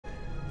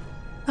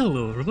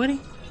Hello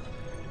everybody,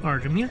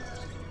 Artem here,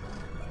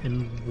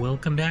 and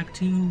welcome back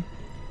to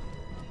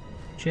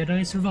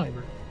Jedi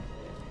Survivor.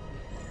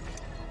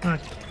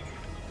 Alright,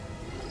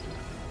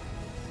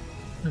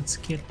 let's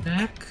get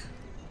back.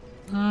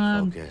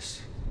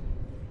 Focus.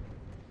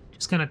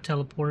 Just gonna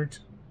teleport.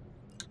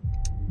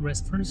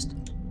 Rest first.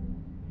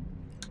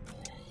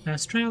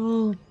 Fast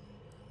travel.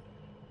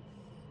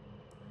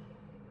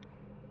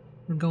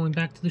 We're going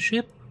back to the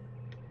ship.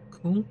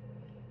 Cool.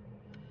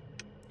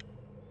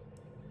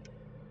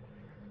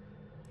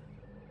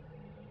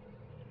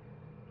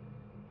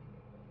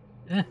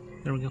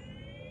 There we go.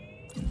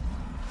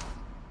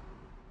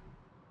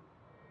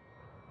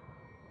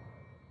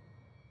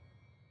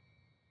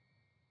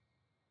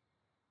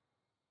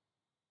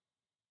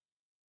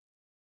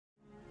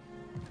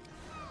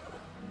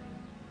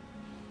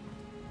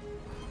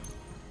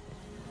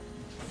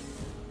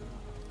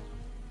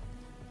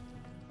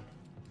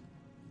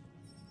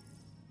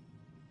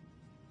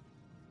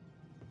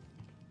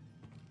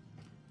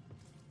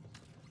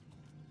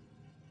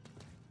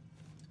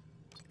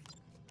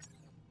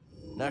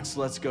 Next,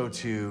 let's go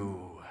to...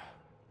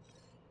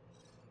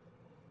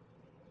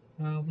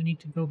 We need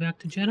to go back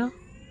to Jeddah.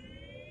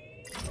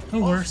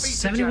 Oh, we're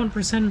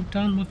 71%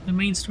 done with the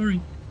main story.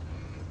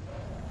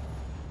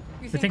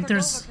 You I think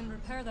there's... can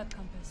repair that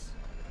compass?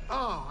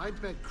 Oh, I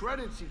bet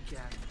credits he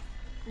can.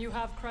 You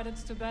have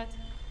credits to bet?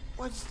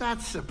 What's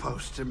that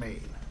supposed to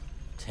mean?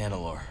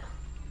 Tanalor.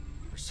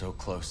 We're so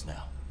close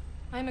now.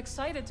 I'm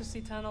excited to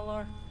see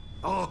Tanalor.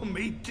 Oh,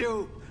 me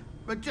too.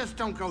 But just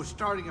don't go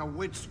starting a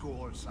witch school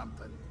or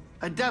something.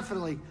 And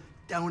definitely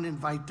don't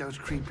invite those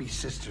creepy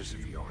sisters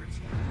of yours.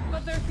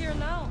 But they're here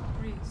now,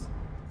 Grease.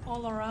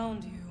 All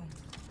around you.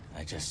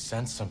 I just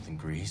sensed something,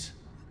 Grease.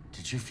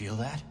 Did you feel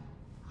that?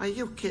 Are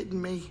you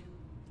kidding me?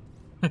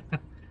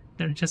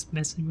 They're just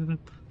messing with him.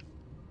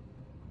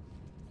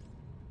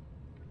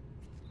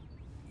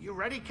 You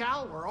ready,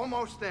 Cal? We're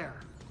almost there.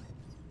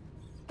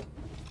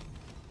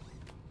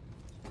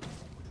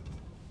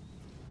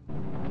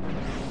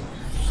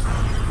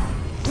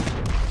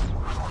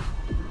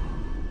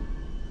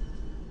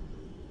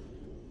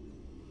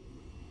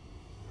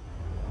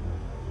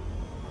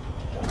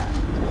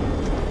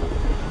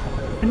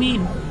 I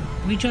mean,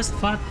 we just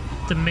fought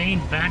the main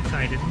bad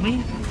guy, didn't we?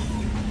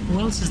 Who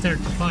else is there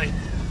to fight?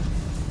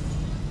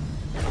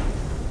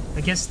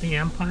 I guess the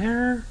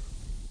Empire?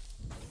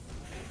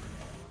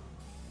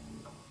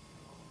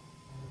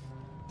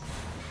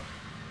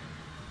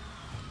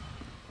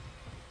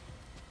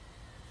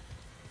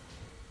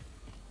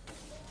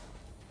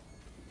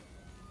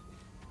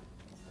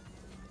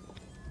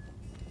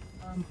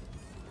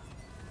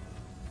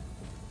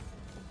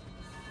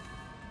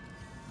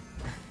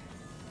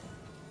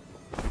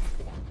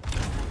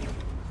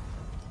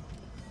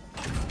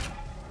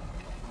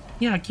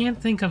 Yeah, I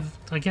can't think of,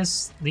 I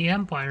guess, the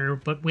Empire,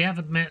 but we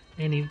haven't met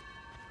any...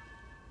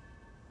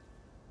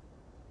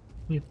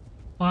 We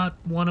fought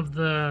one of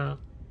the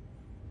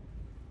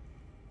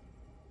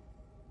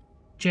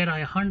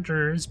Jedi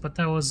Hunters, but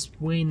that was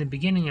way in the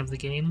beginning of the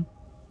game.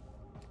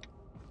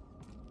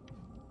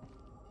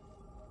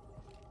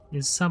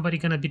 Is somebody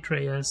gonna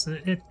betray us?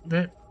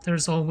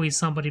 There's always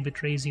somebody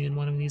betrays you in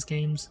one of these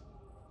games.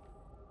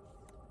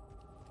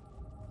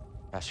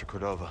 Master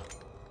Cordova.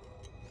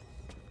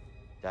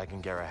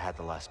 Dagongera had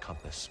the last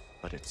compass,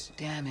 but it's...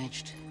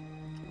 damaged.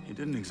 He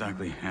didn't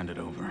exactly hand it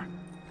over.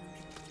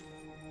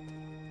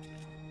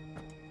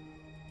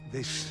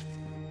 This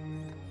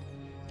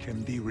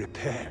can be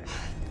repaired.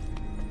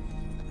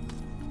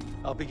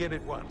 I'll begin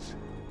at once.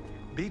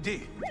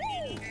 BD.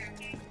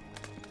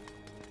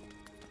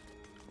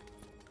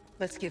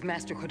 Let's give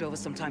Master Cordova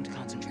some time to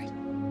concentrate.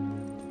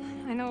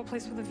 I know a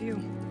place with a view.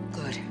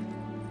 Good.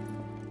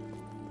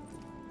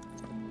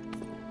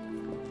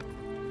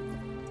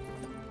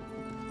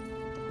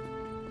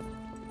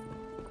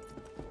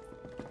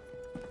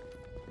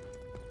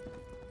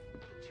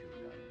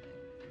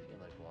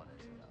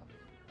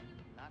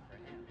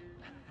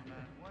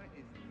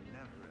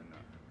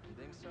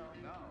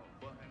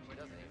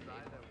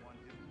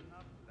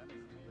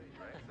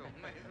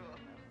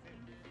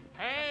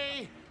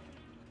 Hey!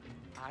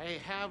 I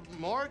have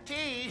more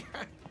tea.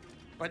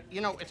 But, you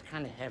know, it's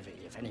kind of heavy.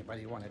 If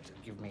anybody wanted to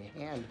give me a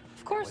hand.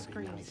 Of course, that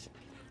would be Grease. nice.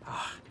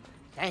 Ah,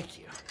 thank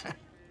you.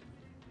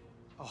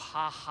 Oh,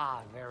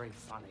 ha, very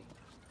funny.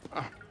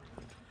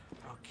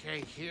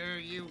 Okay, here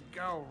you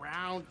go.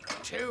 Round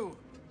two.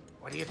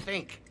 What do you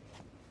think?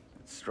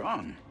 It's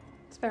strong.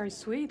 It's very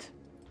sweet.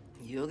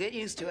 You'll get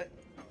used to it.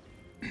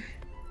 You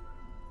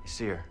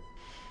see her.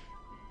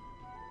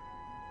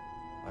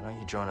 Why don't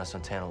you join us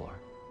on Tanalor?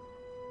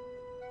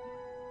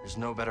 There's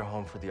no better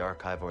home for the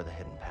Archive or the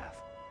Hidden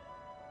Path.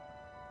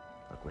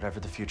 Look, whatever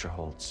the future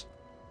holds,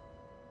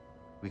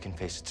 we can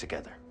face it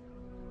together.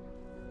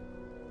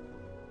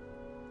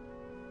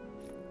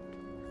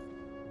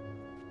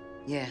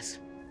 Yes.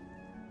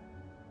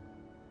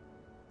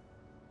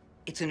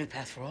 It's a new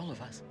path for all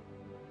of us.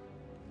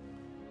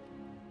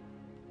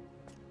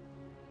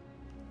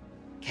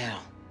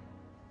 Cal,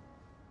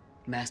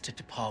 Master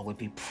T'Pol would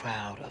be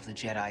proud of the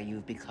Jedi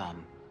you've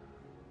become.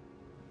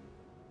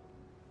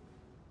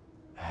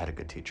 I had a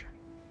good teacher.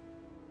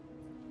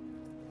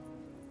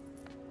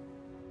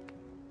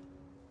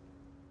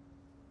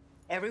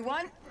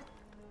 Everyone,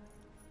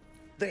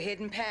 the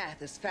hidden path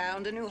has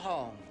found a new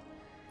home.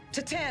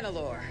 To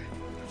Tanalorr.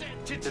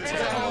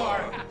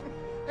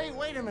 Hey,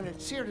 wait a minute,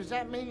 Seer, does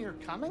that mean you're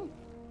coming?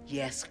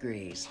 Yes,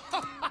 Grease.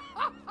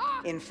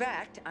 In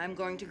fact, I'm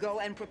going to go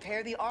and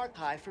prepare the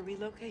archive for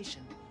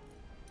relocation.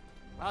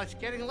 Well, it's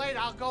getting late.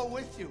 I'll go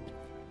with you.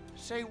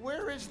 Say,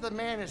 where is the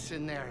Manus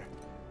in there?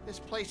 This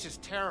place is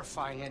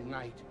terrifying at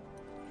night.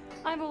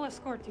 I will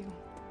escort you.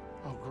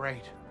 Oh,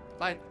 great.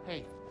 But,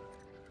 hey,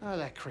 none of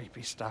that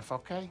creepy stuff,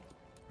 okay?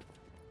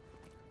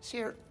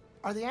 Seer,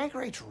 are the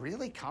Anchorites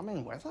really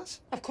coming with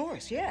us? Of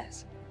course,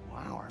 yes.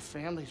 Wow, our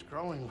family's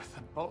growing with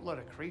a boatload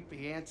of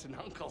creepy aunts and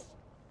uncles.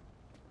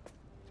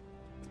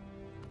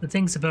 The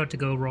thing's about to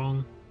go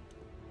wrong.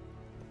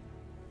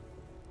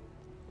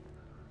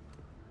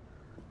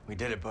 We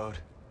did it, Bode.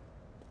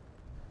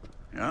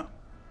 Yeah.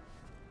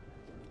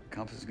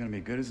 Compass is gonna be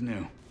good as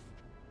new.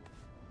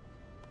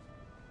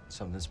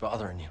 Something's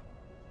bothering you.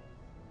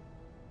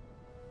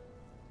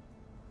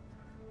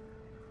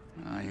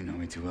 Ah, you know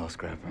me too well,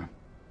 Scrapper.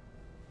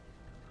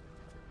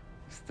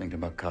 Just thinking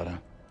about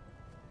Kata.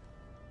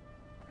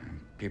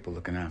 And people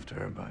looking after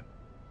her, but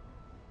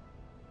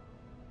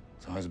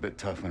it's always a bit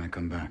tough when I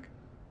come back.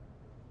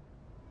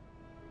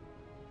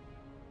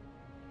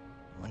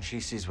 When she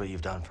sees what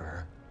you've done for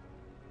her,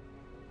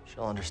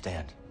 she'll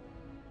understand.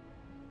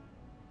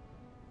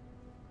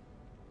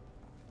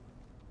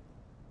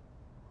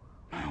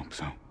 I hope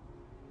so.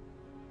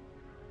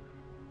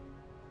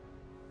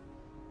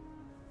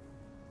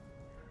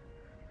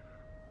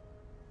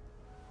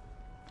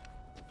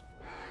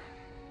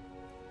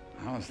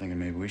 I was thinking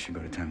maybe we should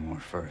go to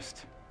Tanalorr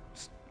first.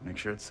 Just make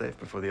sure it's safe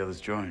before the others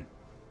join.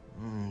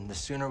 The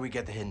sooner we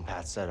get the hidden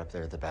path set up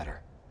there, the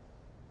better.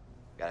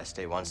 Gotta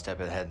stay one step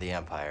ahead of the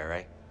Empire,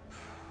 right?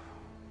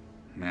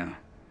 Yeah.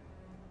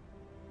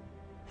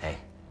 Hey.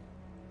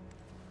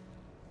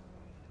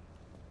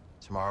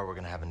 Tomorrow we're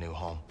gonna have a new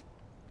home.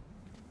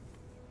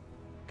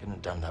 Couldn't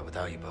have done that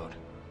without you, Bode.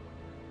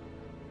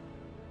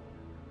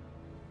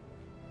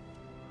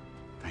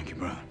 Thank you,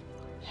 brother.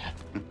 Yeah.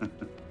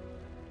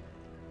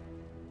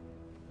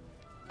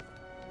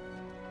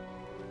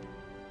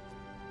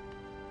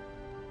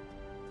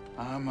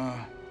 I'm,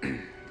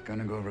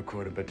 gonna go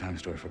record a bedtime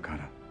story for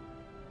Kata.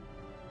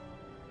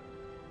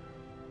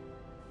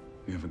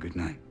 You have a good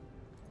night.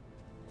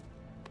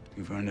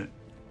 You've earned it.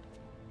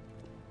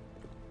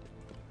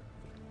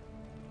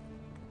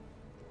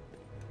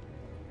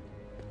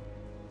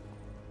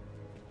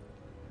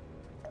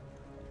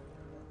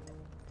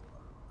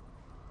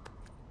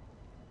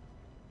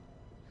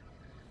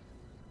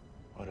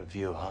 What a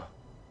view, huh?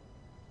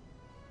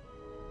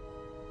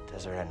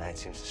 Desert at night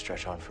seems to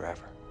stretch on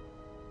forever.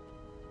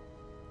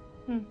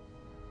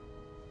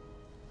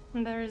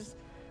 And there is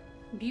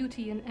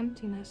beauty in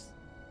emptiness.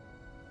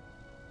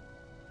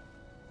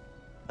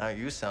 Now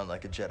you sound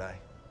like a Jedi.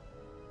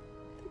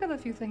 I got a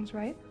few things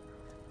right.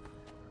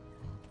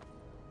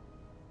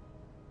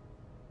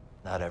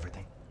 Not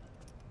everything.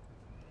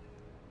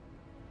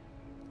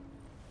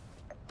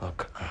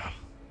 Look,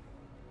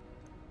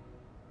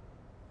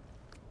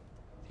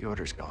 the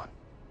Order's gone.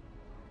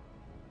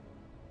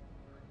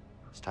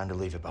 It's time to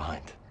leave it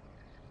behind.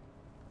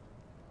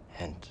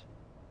 And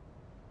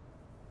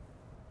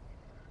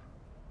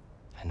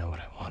I know what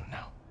I want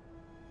now.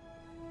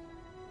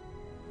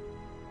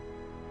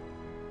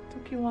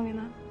 Took you long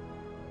enough.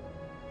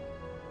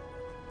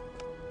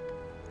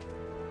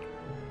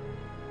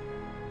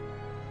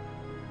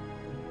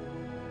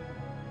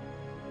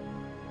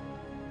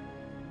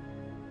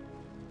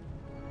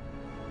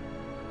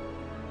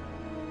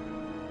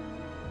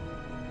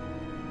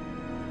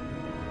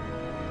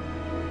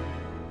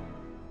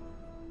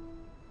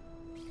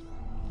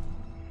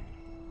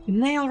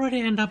 Didn't they already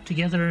end up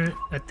together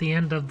at the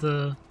end of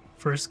the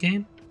first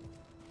game?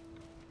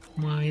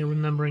 Am I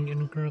remembering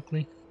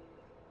incorrectly?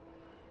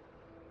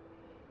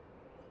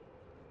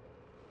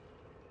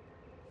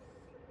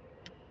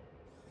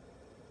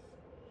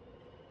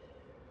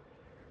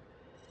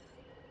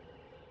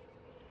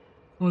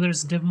 Well,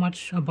 there's a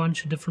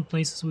bunch of different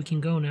places we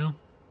can go now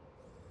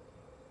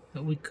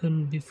that we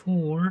couldn't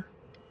before.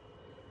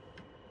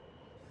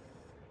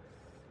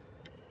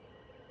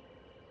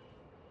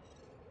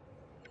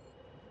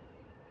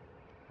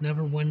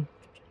 Never went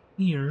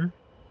here.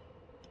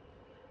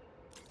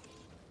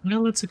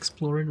 Well, let's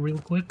explore it real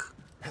quick.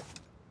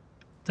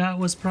 That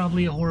was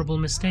probably a horrible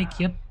mistake,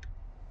 yep.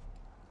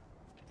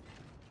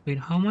 Wait,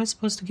 how am I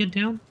supposed to get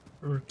down?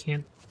 Or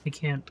can't? I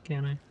can't,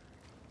 can I?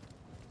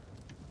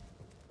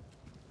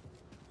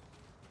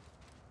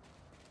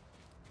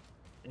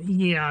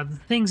 Yeah,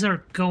 things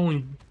are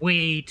going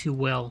way too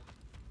well.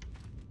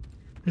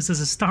 This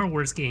is a Star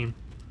Wars game.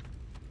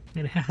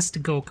 It has to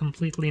go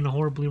completely and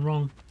horribly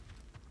wrong.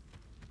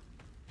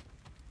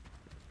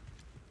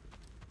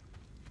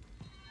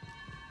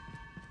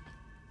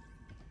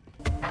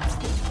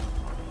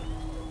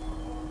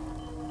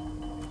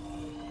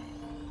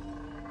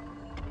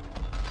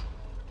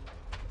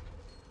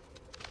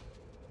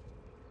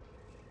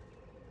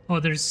 Oh,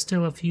 there's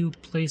still a few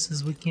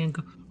places we can't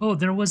go. Oh,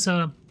 there was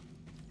a...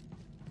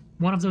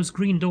 one of those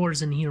green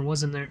doors in here,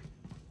 wasn't there?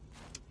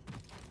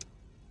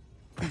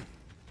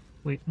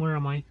 Wait, where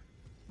am I?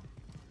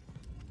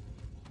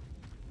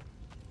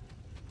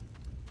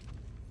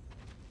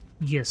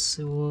 Yes,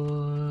 it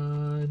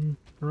was...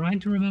 trying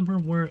to remember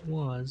where it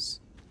was.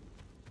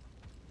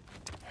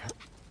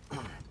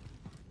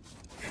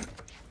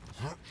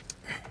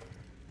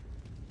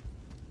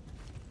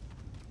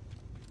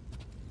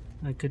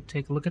 I could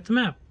take a look at the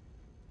map.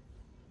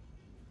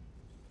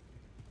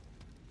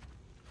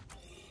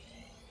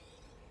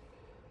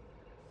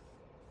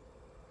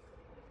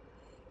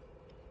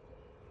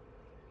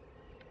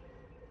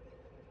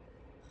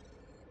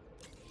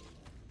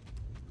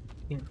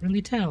 Can't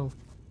really tell.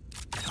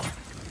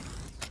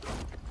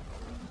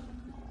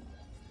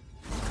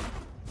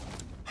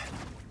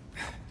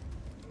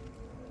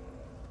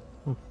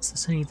 Oh, is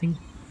this anything?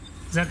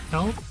 Is that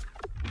health?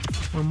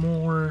 Or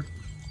more...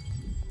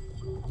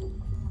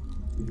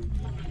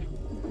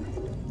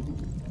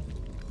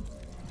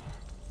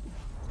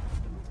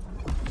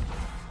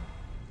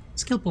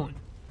 skill point.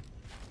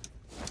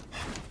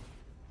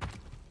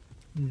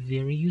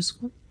 Very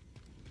useful.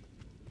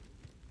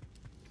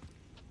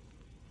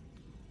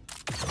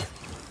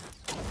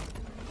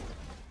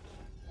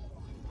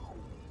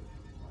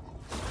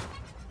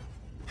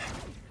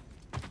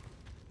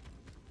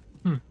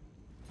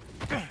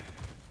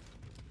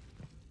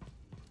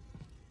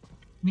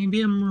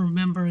 Maybe I'm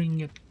remembering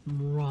it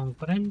wrong,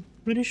 but I'm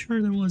pretty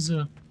sure there was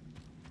a...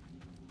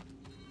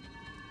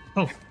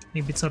 oh,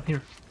 maybe it's up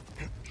here.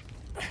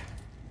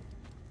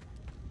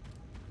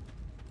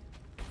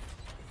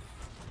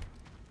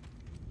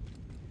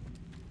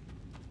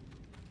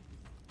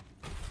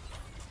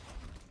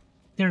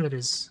 There it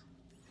is.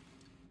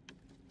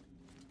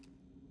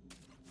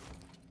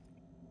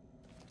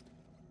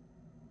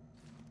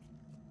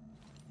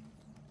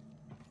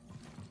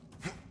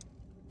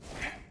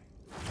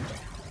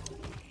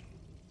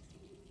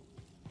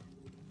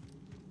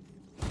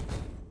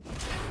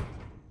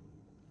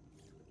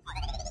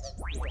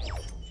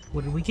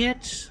 What did we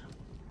get?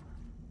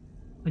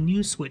 A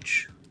new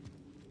switch.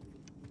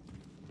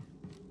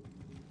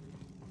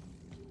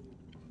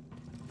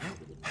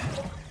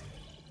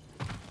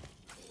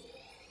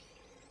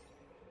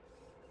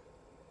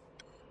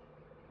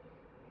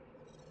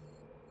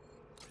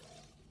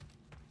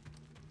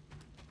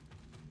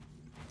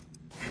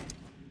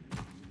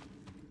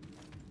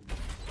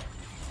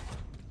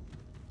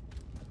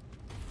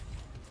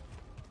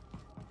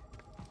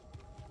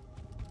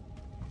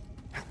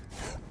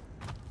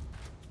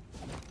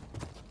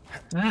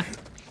 Ah,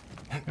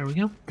 there we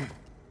go.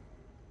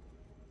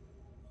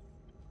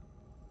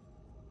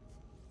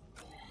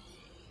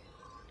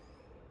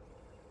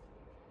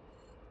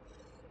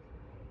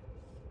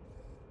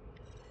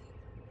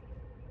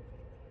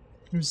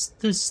 There's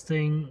this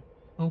thing,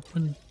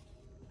 open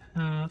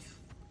path.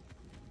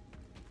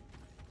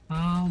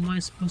 How am I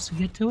supposed to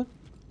get to it?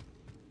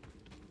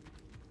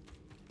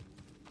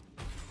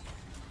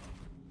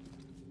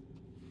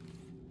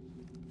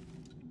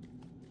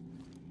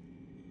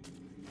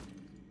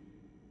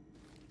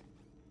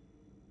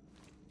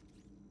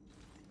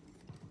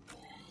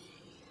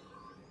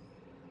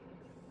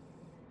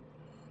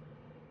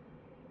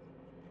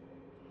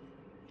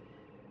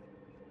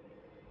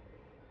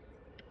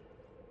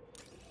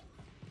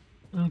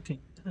 Okay,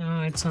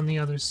 it's on the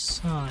other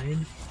side.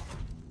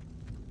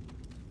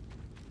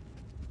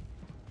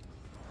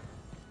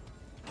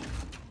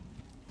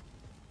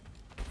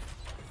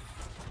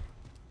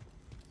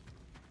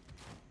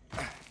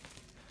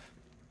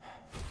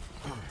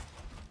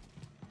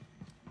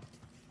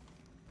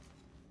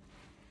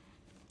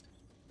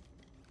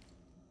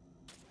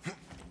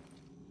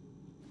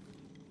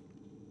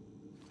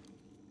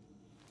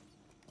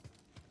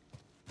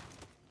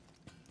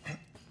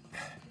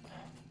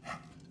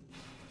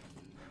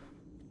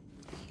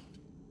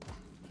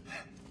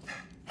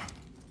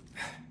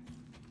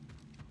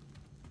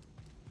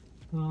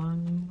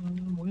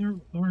 Where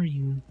are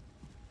you?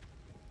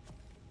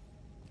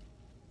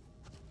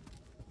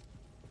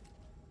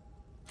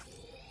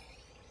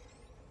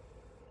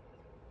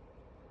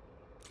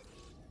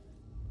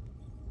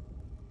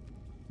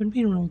 Could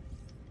be right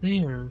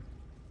there.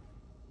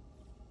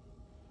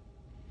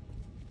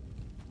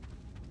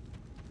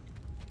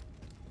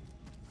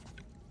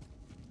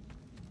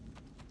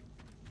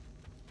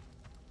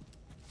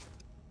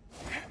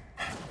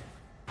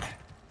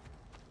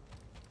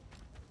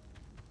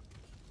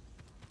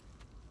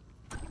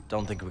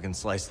 Don't think we can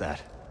slice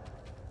that.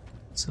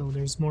 So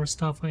there's more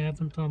stuff I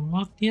haven't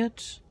unlocked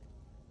yet.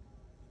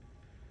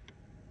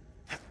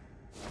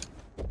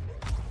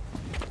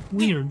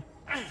 Weird.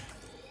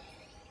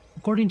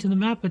 According to the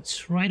map,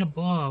 it's right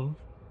above.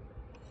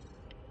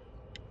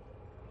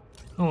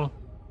 Oh well.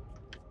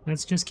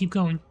 Let's just keep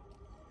going.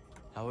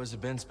 How has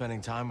it been spending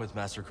time with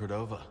Master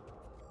Cordova?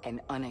 An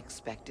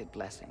unexpected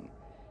blessing.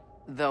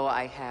 Though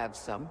I have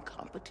some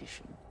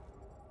competition.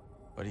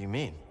 What do you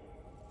mean?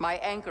 My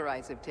anchor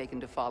eyes have taken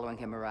to following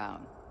him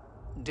around.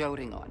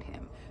 doting on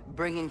him,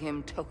 bringing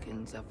him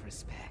tokens of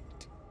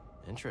respect.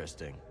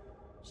 Interesting.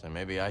 So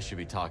maybe I should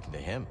be talking to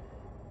him.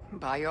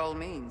 By all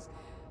means.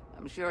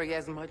 I'm sure he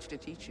has much to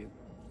teach you.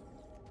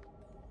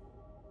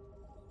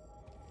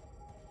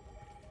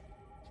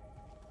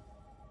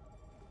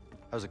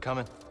 How's it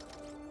coming?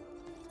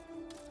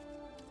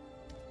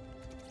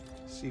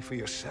 See for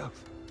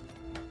yourself.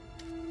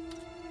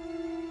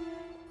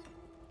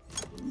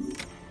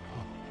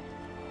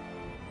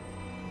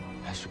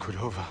 Master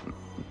Cordova.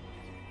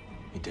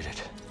 He did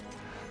it.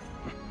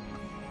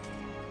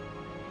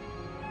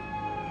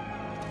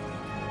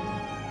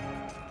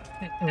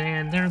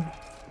 And there,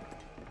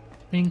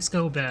 things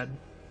go bad.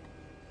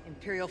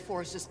 Imperial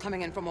forces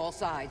coming in from all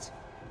sides.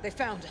 They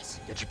found us.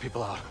 Get your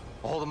people out.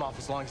 I'll hold them off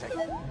as long as I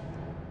can.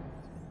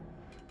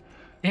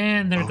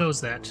 And there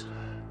goes that.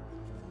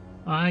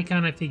 I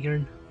kind of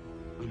figured.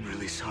 I'm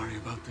really sorry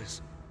about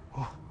this.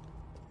 Oh.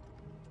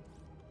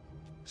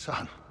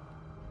 Son.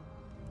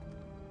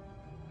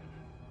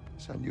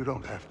 Son, you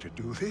don't have to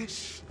do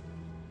this.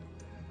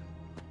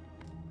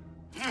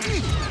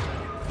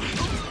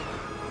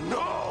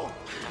 No!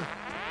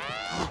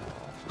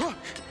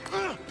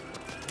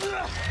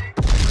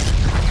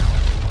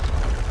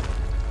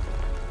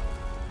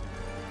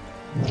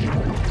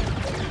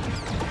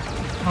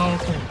 Oh,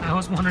 okay. I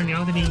was wondering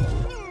how did he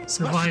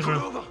survive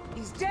her.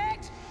 He's dead!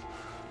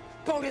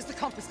 Boat has the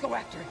compass. Go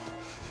after him.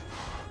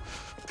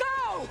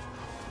 Go!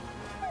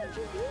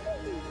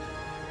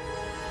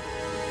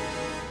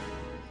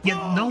 Yet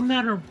no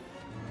matter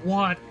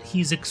what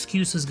his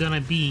excuse is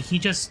gonna be, he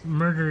just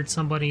murdered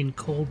somebody in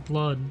cold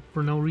blood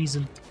for no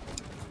reason.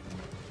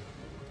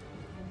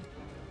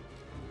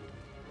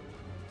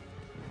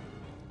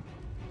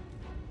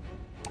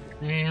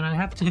 And I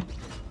have to...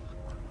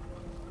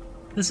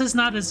 This is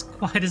not as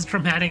quite as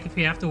dramatic if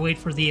you have to wait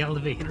for the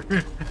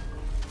elevator.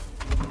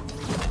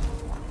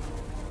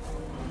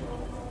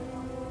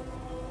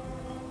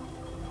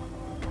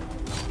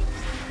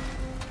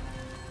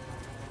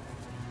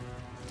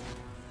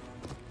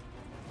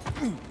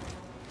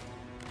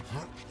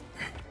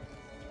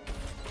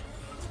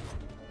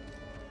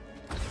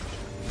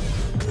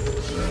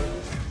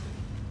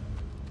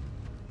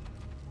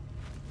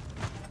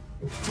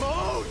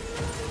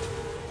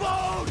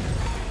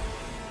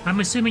 I'm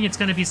assuming it's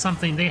gonna be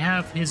something. They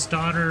have his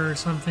daughter or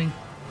something.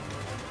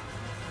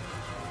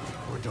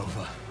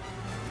 Cordova.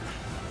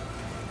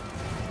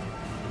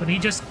 But he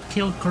just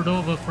killed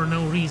Cordova for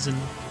no reason.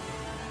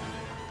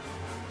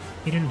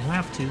 He didn't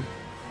have to.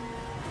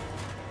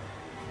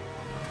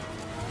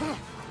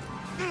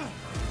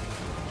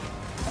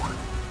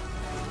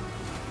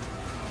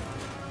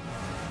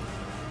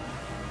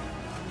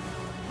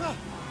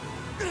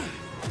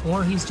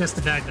 Or he's just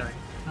a bad guy.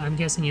 I'm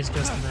guessing he's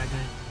just a bad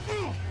guy.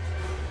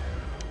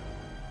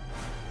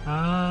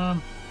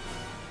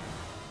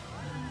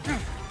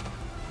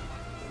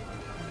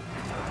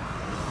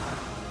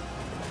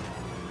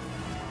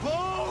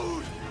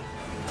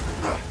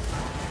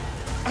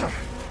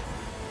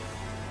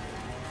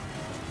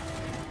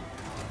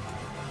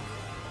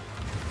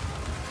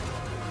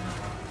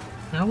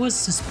 I was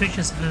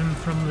suspicious of him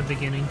from the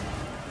beginning.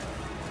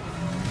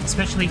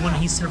 Especially when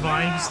he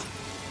survives.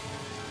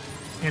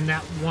 And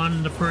that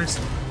one, the first...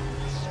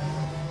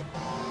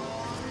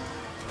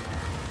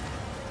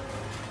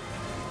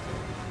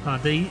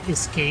 they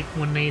escape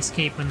when they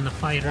escape in the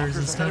fighters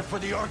and stuff. For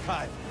the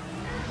archive.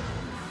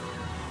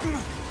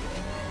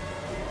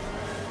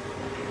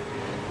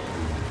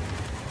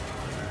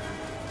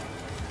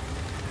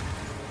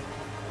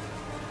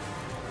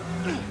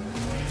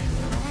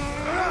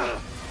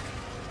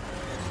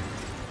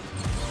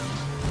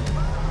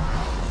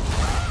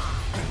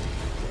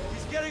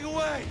 He's getting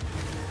away.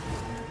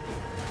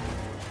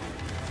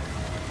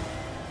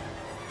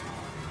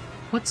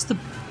 What's the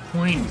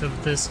point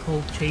of this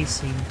whole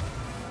chasing?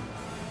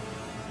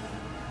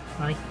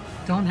 I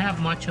don't have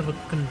much of a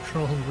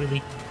control,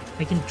 really.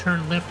 I can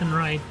turn left and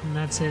right, and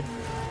that's it.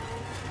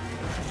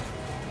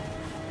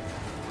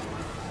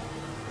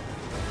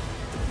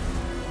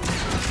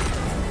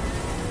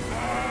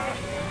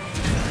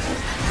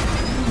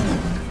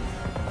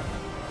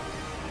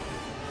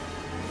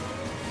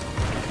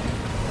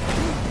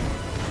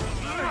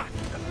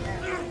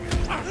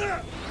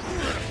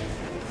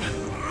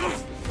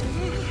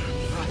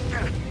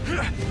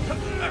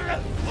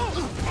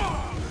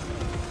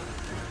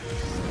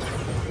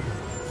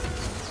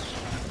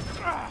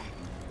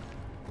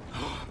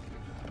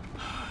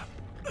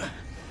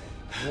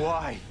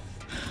 Why?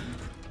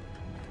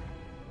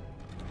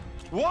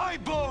 Why,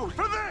 Bode?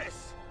 For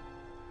this!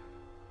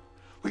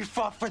 We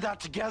fought for that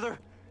together,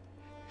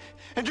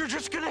 and you're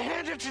just gonna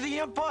hand it to the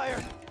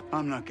Empire!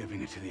 I'm not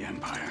giving it to the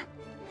Empire.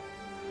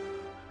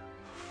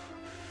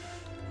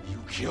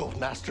 You killed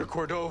Master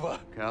Cordova.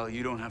 Cal,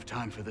 you don't have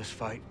time for this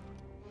fight.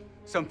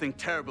 Something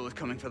terrible is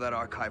coming for that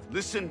archive.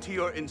 Listen to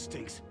your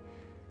instincts.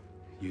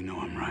 You know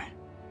I'm right.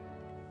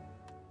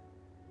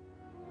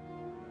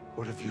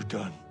 What have you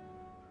done?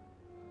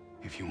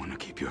 If you want to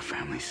keep your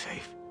family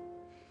safe,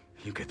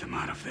 you get them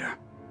out of there.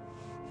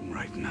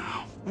 Right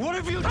now. What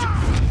have you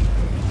done?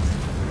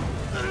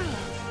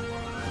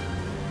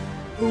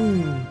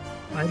 Ooh,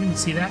 I didn't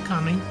see that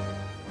coming.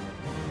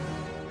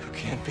 You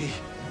can't be.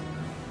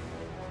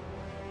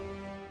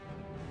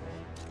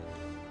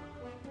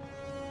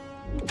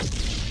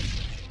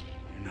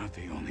 You're not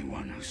the only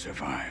one who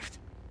survived.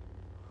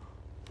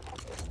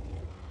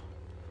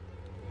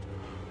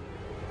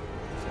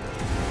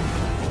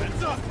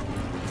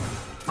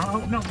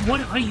 Oh no,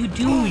 what are you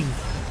doing?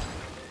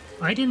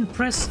 I didn't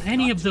press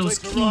any of those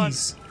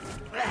keys.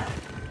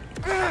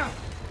 Are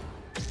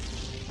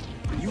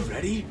you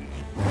ready?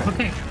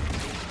 Okay,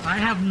 I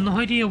have no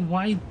idea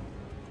why.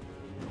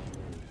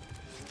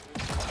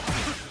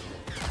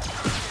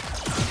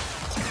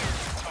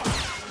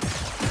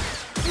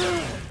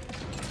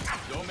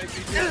 Don't make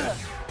me do that.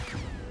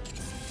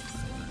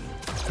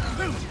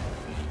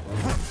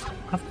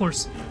 Of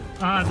course,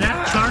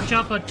 that charge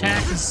up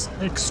attack is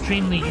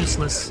extremely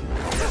useless.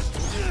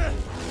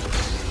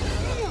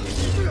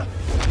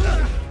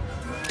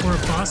 For a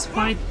boss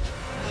fight?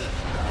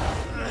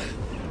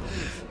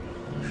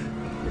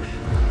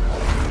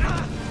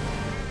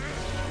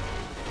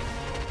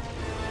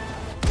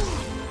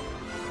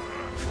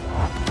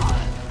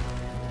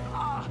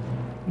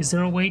 Is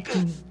there a way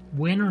to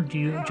win, or do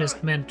you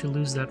just meant to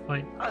lose that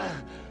fight?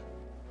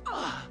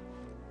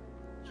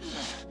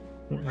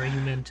 Or are you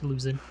meant to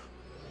lose it?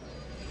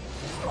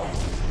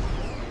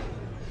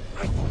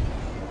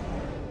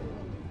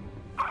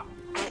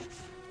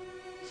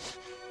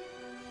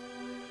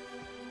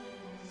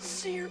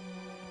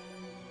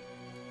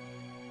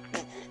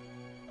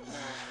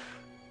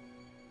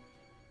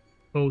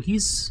 Oh,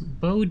 his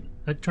bow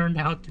turned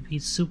out to be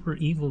super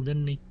evil,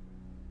 didn't he?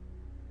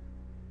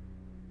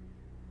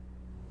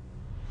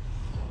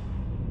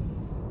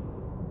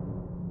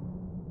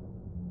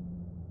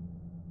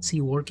 Is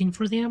he working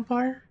for the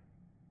Empire?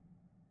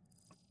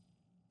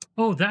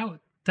 Oh, that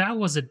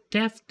was a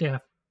death.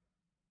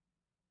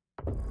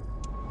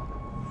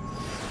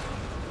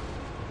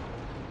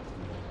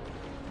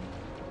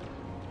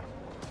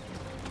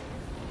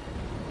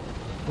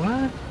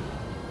 What?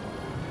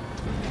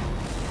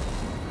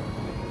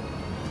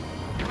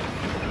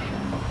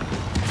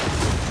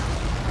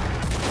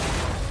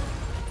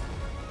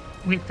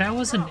 Wait, that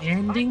was an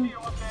ending?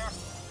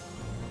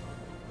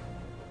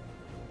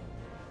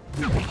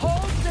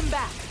 Hold them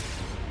back.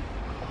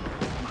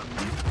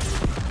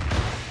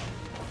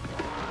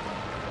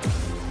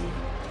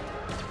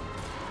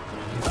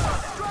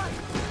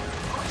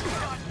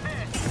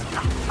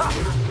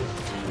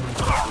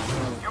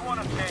 You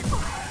want to escape?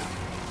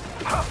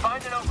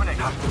 Find an opening.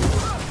 Well,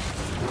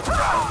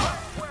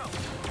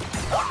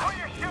 watch where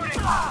you're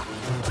shooting.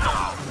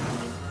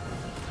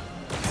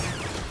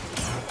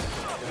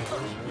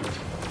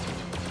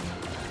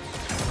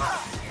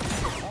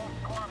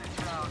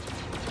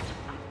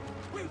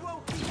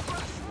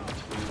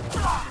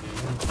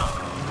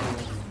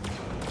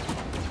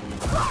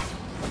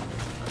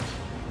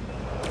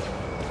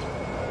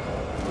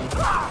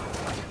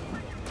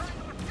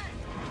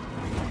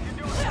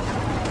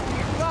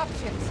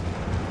 Dropships.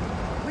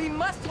 We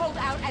must hold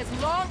out as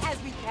long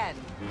as we can.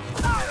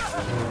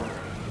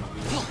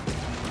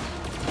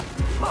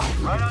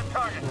 Right on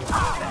target. An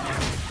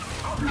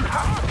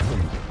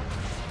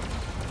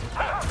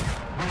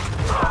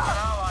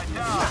ally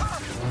down.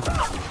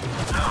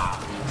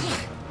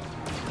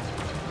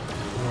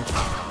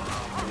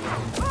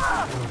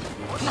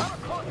 What's on a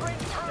close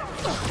range threat?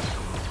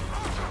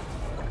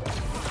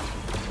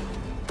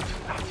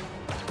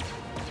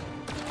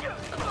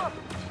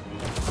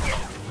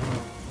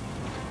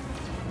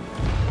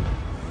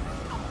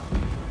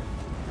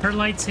 Her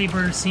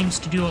lightsaber seems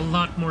to do a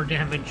lot more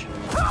damage.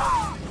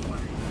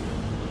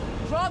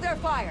 Draw their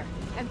fire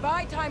and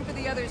buy time for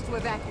the others to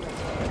evacuate.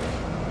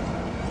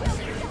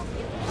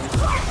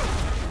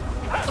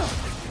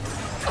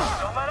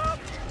 Don't let up.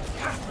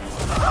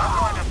 I'm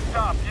going to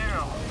stop you.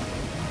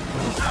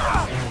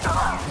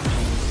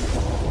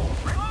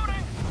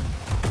 Reloading.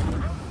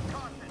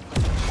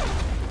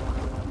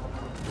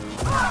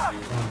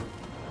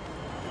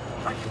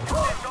 I can do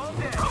this all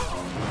day.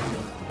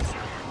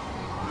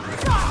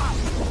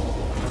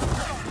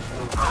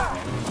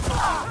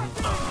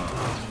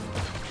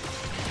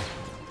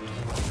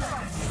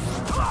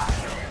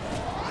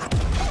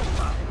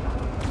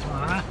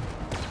 Ah,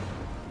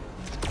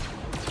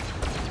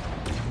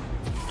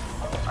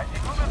 I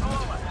think moving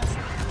below us.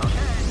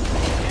 Okay.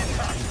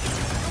 Impact.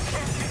 You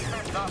can't keep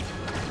this up.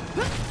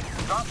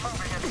 Stop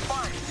moving and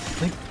fight.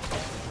 wait,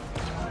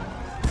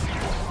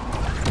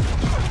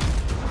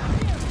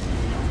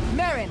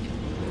 Merrin,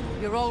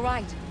 you're all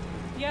right.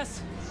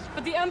 Yes,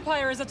 but the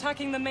Empire is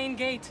attacking the main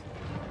gate.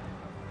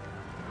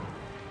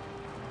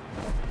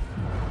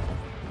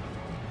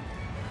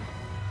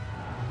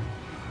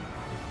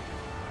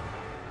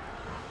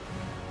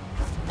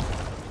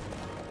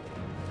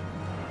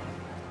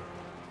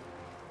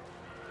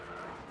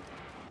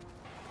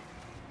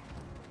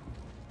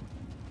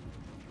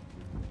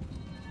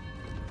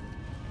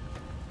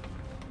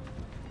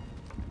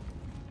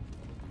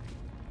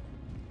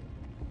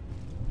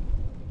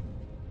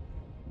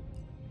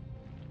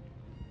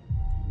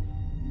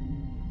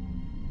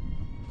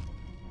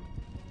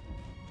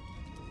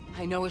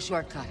 I know a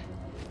shortcut.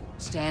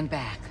 Stand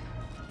back.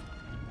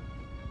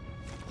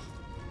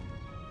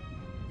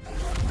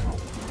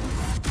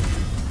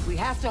 We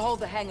have to hold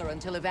the hangar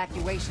until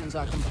evacuations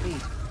are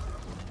complete.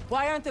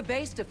 Why aren't the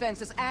base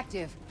defenses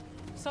active?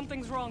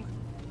 Something's wrong.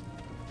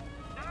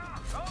 Okay,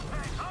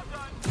 I'm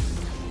done.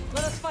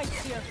 Let us fight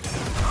here.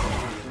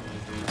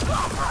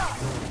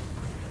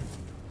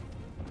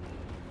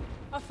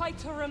 A fight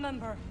to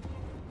remember.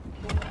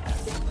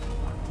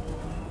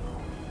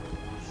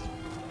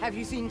 Have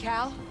you seen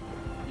Cal?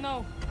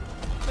 No,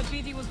 but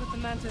BD was with the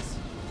Mantis.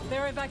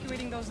 They're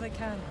evacuating those they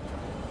can.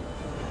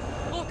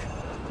 Look!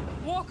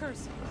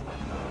 Walkers!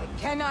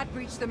 Cannot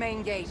breach the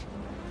main gate.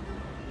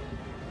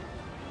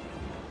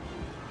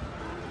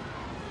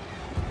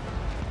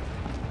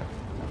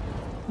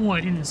 Oh, I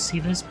didn't see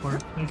this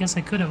part. I guess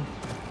I could have.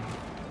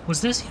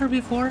 Was this here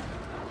before?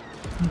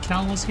 When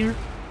Cal was here?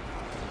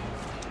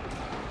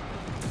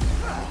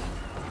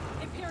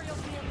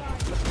 Imperials nearby.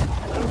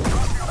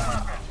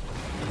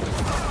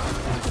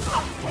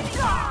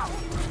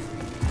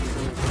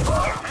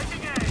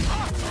 Taking aim.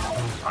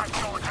 I'm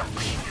going to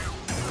beat you.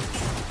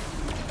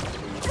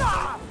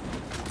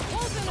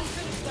 Close in and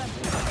finish them.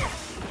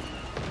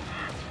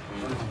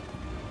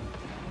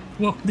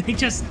 Whoa, they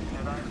just...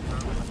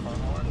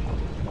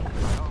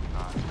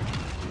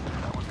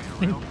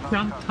 They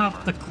jumped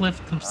off the cliff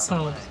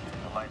themselves.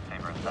 The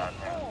lightsaber is bad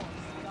news.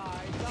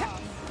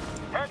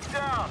 Heads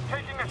down,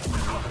 taking a...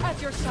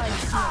 At your side,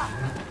 sir.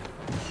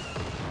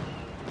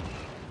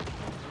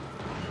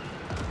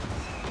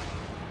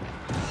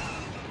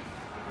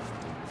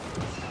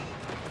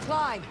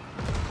 Climb!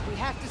 We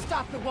have to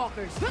stop the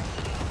walkers.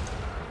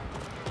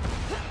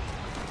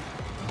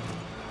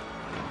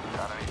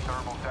 Got any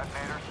thermal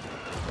detonators?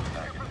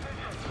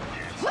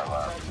 Use my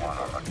last one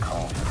on the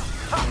call.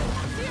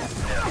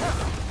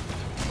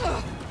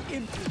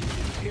 Into the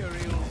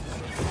Imperials.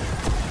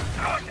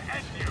 Going to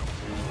end you.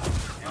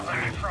 You'll let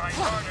me try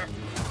harder.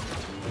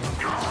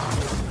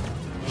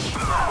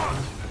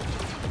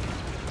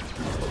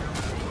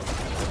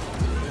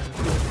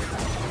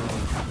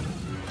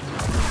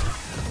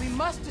 We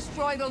must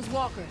destroy those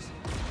walkers.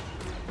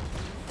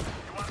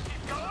 You want to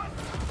keep going?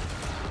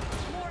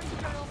 More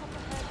Imperials up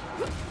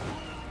ahead.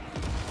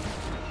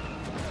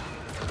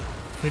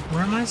 Wait,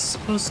 where am I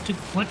supposed to...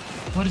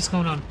 What is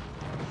going on?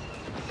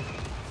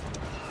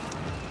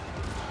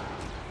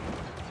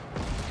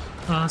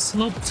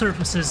 Sloped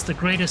surfaces, the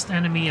greatest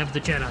enemy of the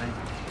Jedi.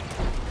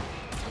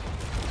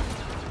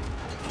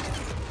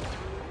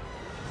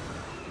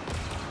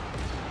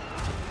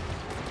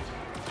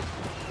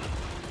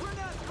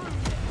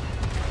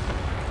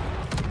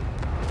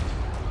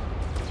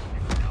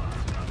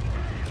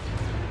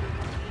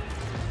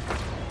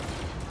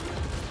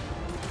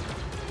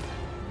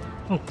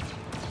 Oh,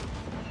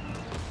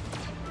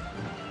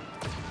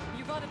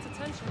 You got its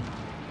attention.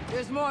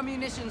 There's more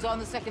munitions on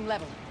the second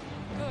level.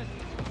 Good.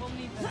 We'll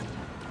need them.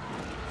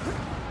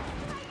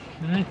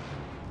 alright.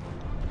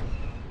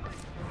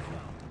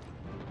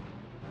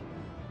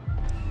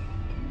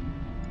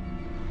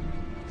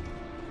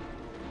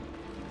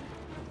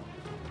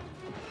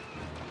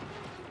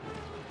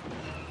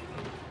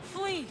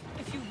 Flee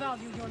if you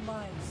value your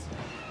lives.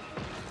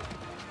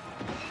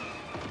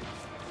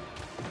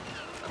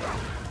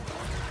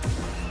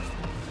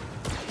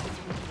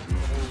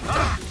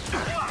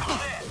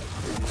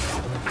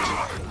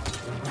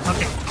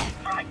 Okay.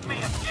 Strike me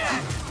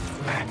again.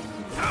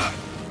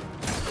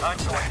 I'm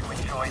going to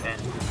enjoy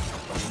this.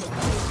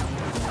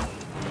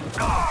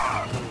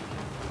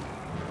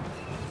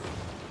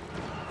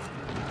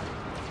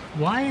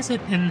 Why is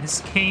it in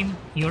this game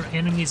your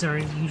enemies are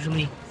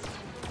usually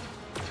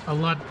a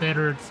lot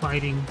better at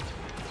fighting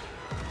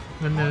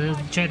than the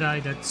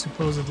Jedi that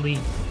supposedly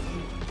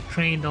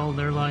trained all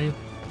their life?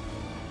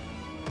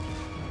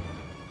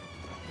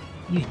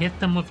 You hit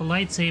them with a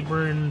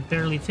lightsaber and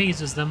barely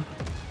phases them,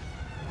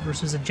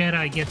 versus a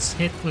Jedi gets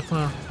hit with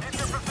a...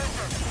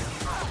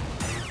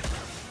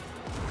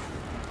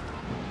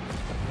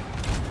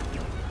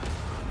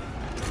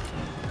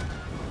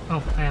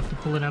 Oh, I have to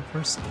pull it up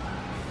first.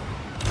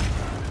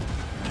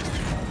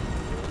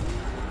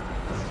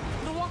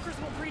 The walkers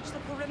will breach the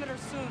perimeter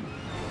soon.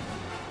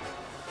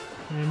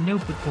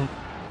 Nope, it won't.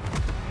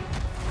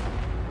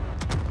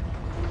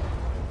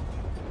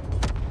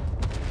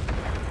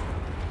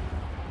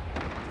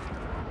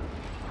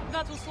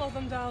 That will slow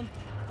them down.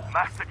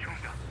 Master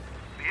Junta,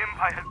 the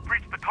Empire has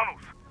breached the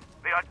tunnels.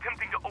 They are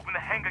attempting to open the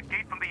hangar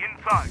gate from the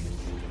inside.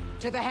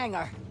 To the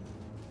hangar.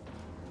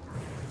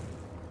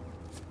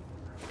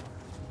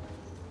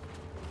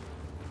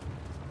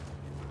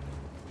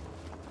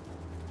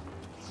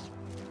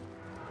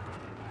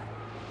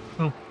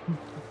 Oh.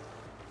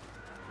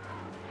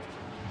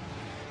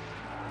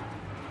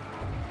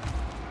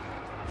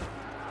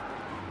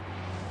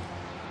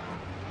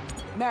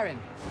 Marin,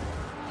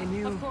 can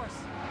you... Of course.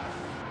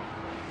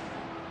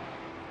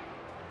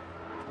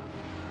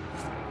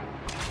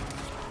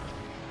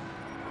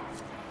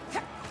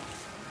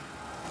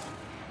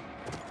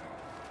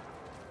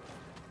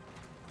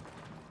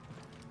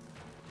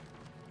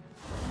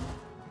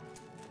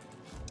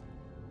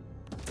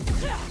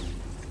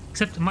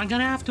 Except, am I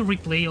gonna have to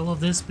replay all of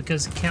this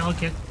because Cal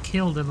got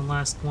killed in the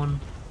last one?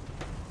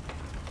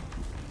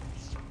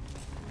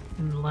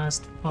 In the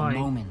last fight. A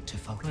moment to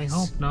focus. I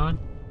hope not.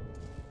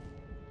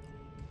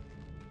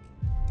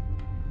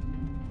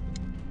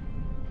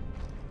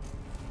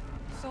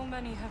 So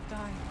many have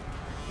died.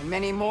 And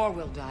many more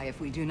will die if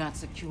we do not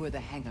secure the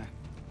hangar.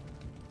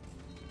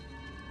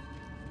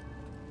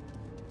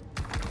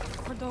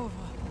 Cordova.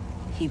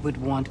 He would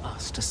want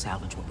us to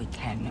salvage what we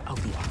can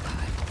of the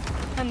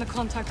archive. And the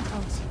contact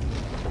codes.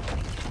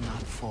 They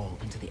cannot fall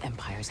into the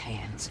Empire's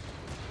hands,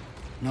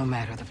 no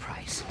matter the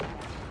price.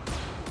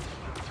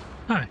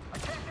 Alright.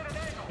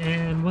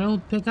 And we'll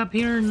pick up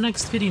here in the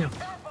next video.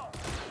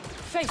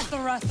 Face the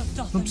wrath of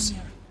Dathomir. Oops.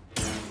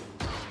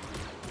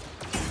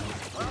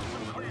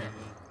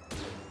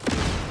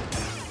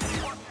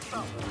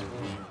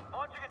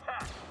 Launching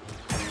attack.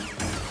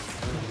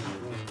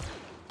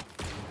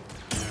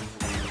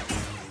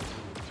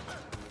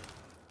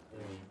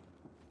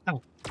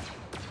 Oh.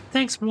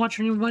 Thanks for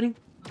watching, everybody.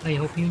 I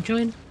hope you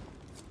enjoyed.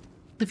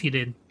 If you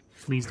did,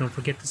 please don't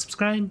forget to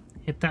subscribe,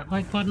 hit that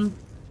like button,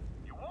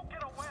 You won't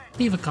get away.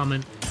 leave a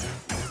comment,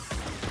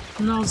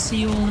 and I'll see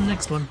you all in the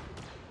next one.